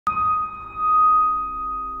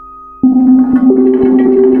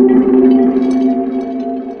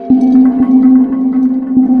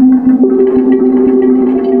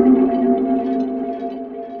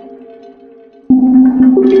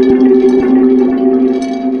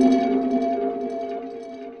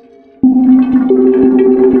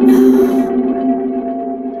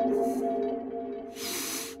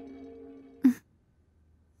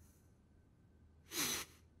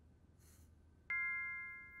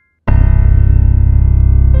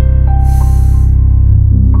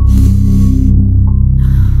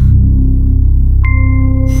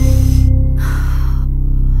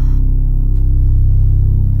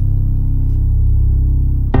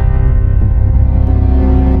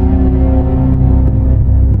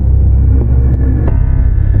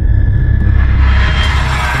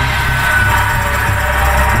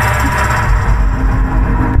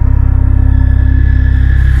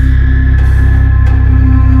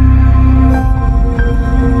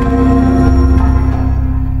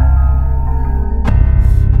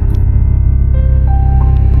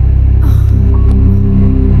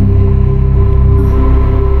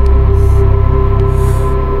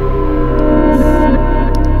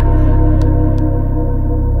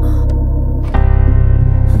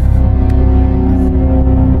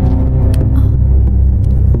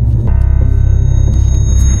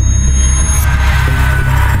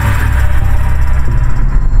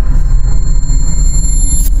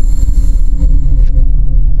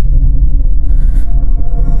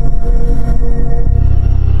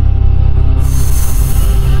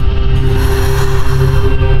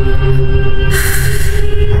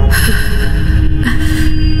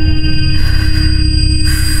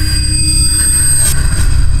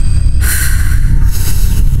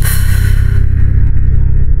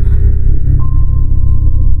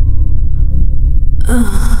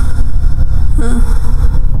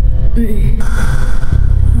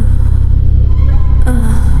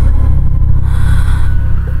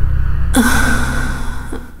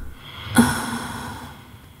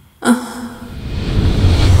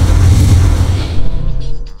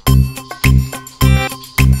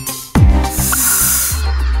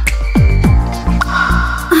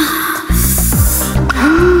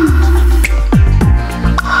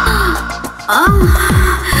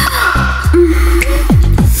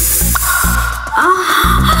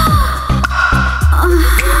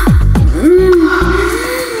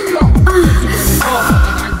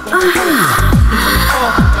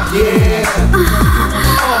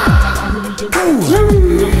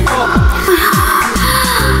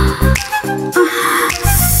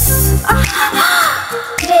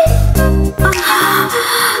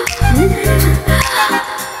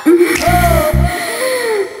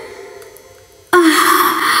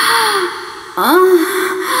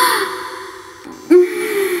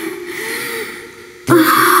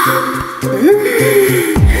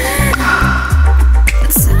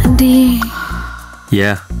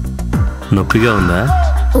Yeah నొప్పిగా ఉందా?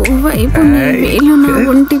 ఓవైపు నీ వేలు నా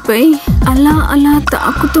ఒంటిపై అలా అలా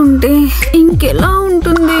తాకుతుంటే ఇంకెలా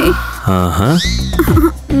ఉంటుంది?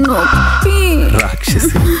 నొప్పి.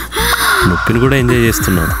 రాక్షసి, నొప్పిని కూడా ఎంజాయ్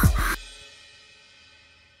చేస్తున్నాను.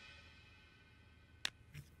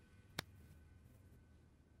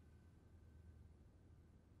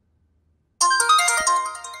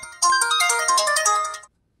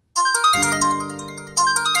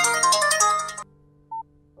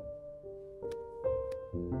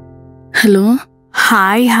 Hello.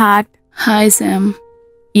 Hi heart. Hi Sam.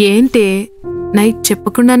 ఏంటే నైట్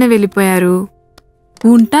చెప్పకుండానే వెళ్ళిపోయారు?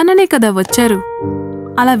 ఉంటాననే కదా వచ్చారు,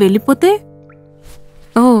 అలా వెళ్ళిపోతే?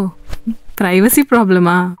 ఓ, ప్రైవసీ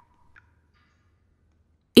ప్రాబ్లమా?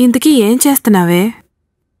 ఇంతకీ ఏం చేస్తున్నావే?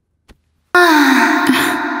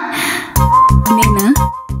 నేనా?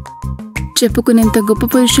 చెప్పుకునేంత గొప్ప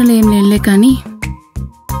పొజిషన్లో ఏం లేనులే, కానీ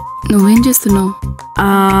నువ్వేం చేస్తున్నావు?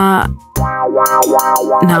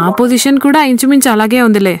 నా పొజిషన్ కూడా ఇంచుమించు అలాగే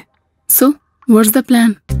ఉందిలే. So what's the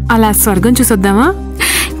plan? అలా స్వర్గం చూసొద్దామా?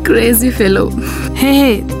 Crazy fellow. Hey,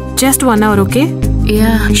 just 1 hour, okay?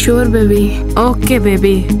 Yeah sure baby. Okay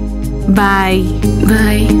baby, bye.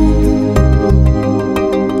 Bye.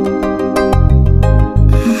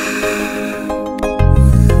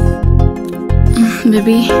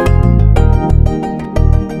 Baby,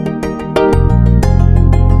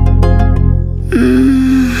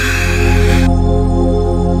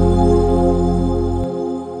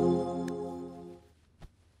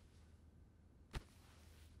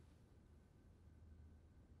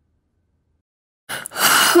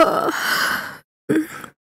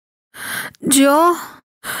 Joe,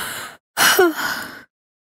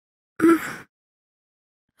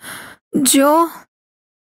 Joe,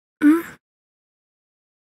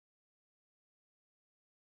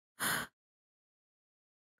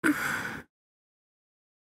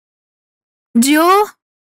 Joe.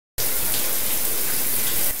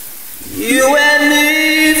 You and me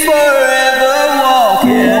forever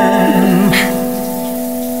walking.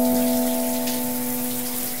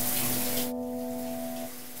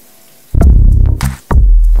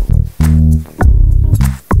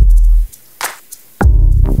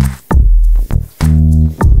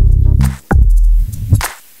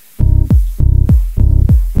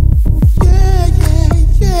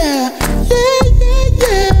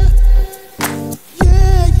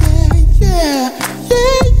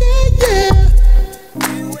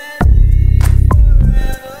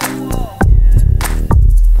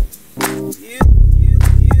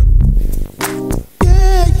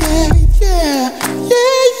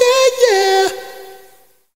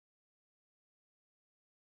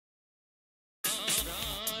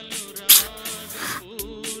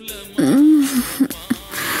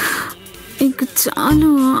 ఇక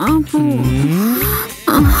చాలు, ఆపు.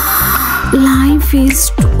 Life is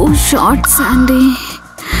two short Sunday.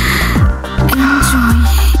 Enjoy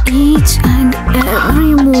each and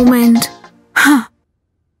every moment.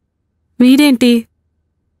 వీడేంటి?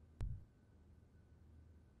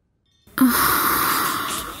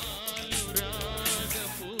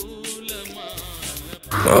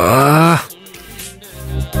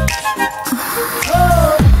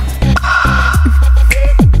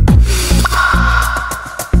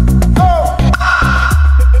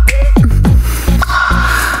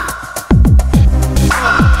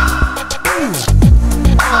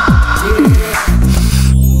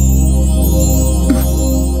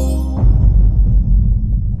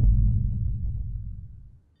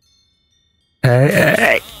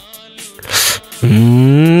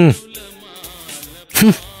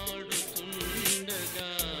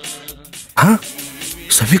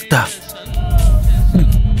 సంయుక్త,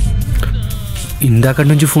 ఇందాక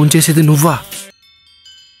నుంచి phone చేసేది నువ్వా?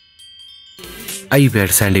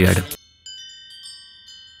 అయిపోయాడు Sandy గాడు.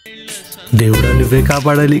 దేవుడా నువ్వే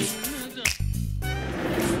కాపాడాలి.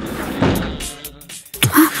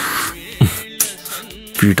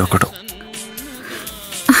 వీటొకడు.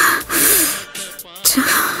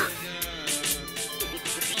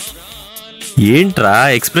 ఏంట్రా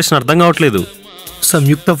ఎక్స్ప్రెషన్ అర్థం కావట్లేదు.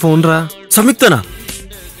 సంయుక్త ఫోన్ రా. సంయుక్తనా?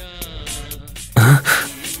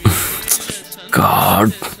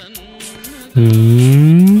 గాడ్.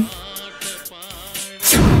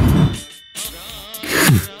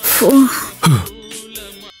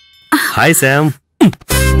 Hi Sam.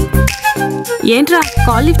 ఏంట్రా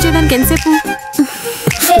కాల్ లిఫ్ట్ చేయడానికి ఎంతసేపు?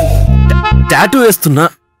 టాటూ వేస్తున్నా.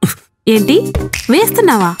 ఏంటి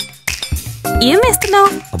వేస్తున్నావా? ఏం వేస్తున్నావు?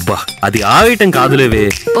 అబ్బా అది ఆ ఐటెం కాదులేవే.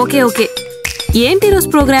 Okay okay. ఏంటి రోజు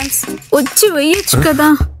ప్రోగ్రామ్స్? వచ్చి వెయ్యొచ్చు కదా.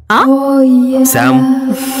 శామ్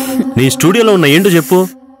నీ స్టూడియోలో ఉన్న ఏంటో చెప్పు.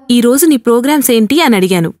 ఈ రోజు నీ ప్రోగ్రామ్స్ ఏంటి అని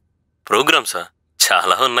అడిగాను. ప్రోగ్రామ్సా?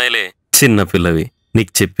 చాలా ఉన్నాయిలే. చిన్న పిల్లవి,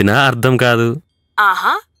 నీకు చెప్పినా అర్థం కాదు.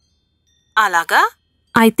 ఆహా అలాగా?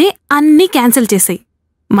 అయితే అన్నీ క్యాన్సిల్ చేసాయి.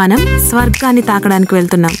 మనం స్వర్గాన్ని తాకడానికి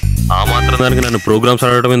వెళ్తున్నాం. ఆ మాత్రం దానికి నన్ను ప్రోగ్రామ్స్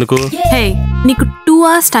ఆడటం ఎందుకు? హే నీకు 2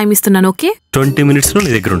 hours టైం ఇస్తున్నాను. ఓకే 20 minutes లో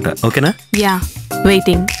నీ దగ్గర ఉంటా. ఓకేనా? Yeah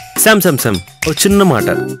waiting. Sam Sam Sam ఓ చిన్న మాట.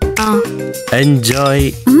 Enjoy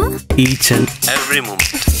each and every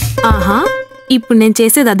moment. ఆహా ఇప్పుడు నేను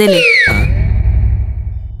చేసేది అదేలే.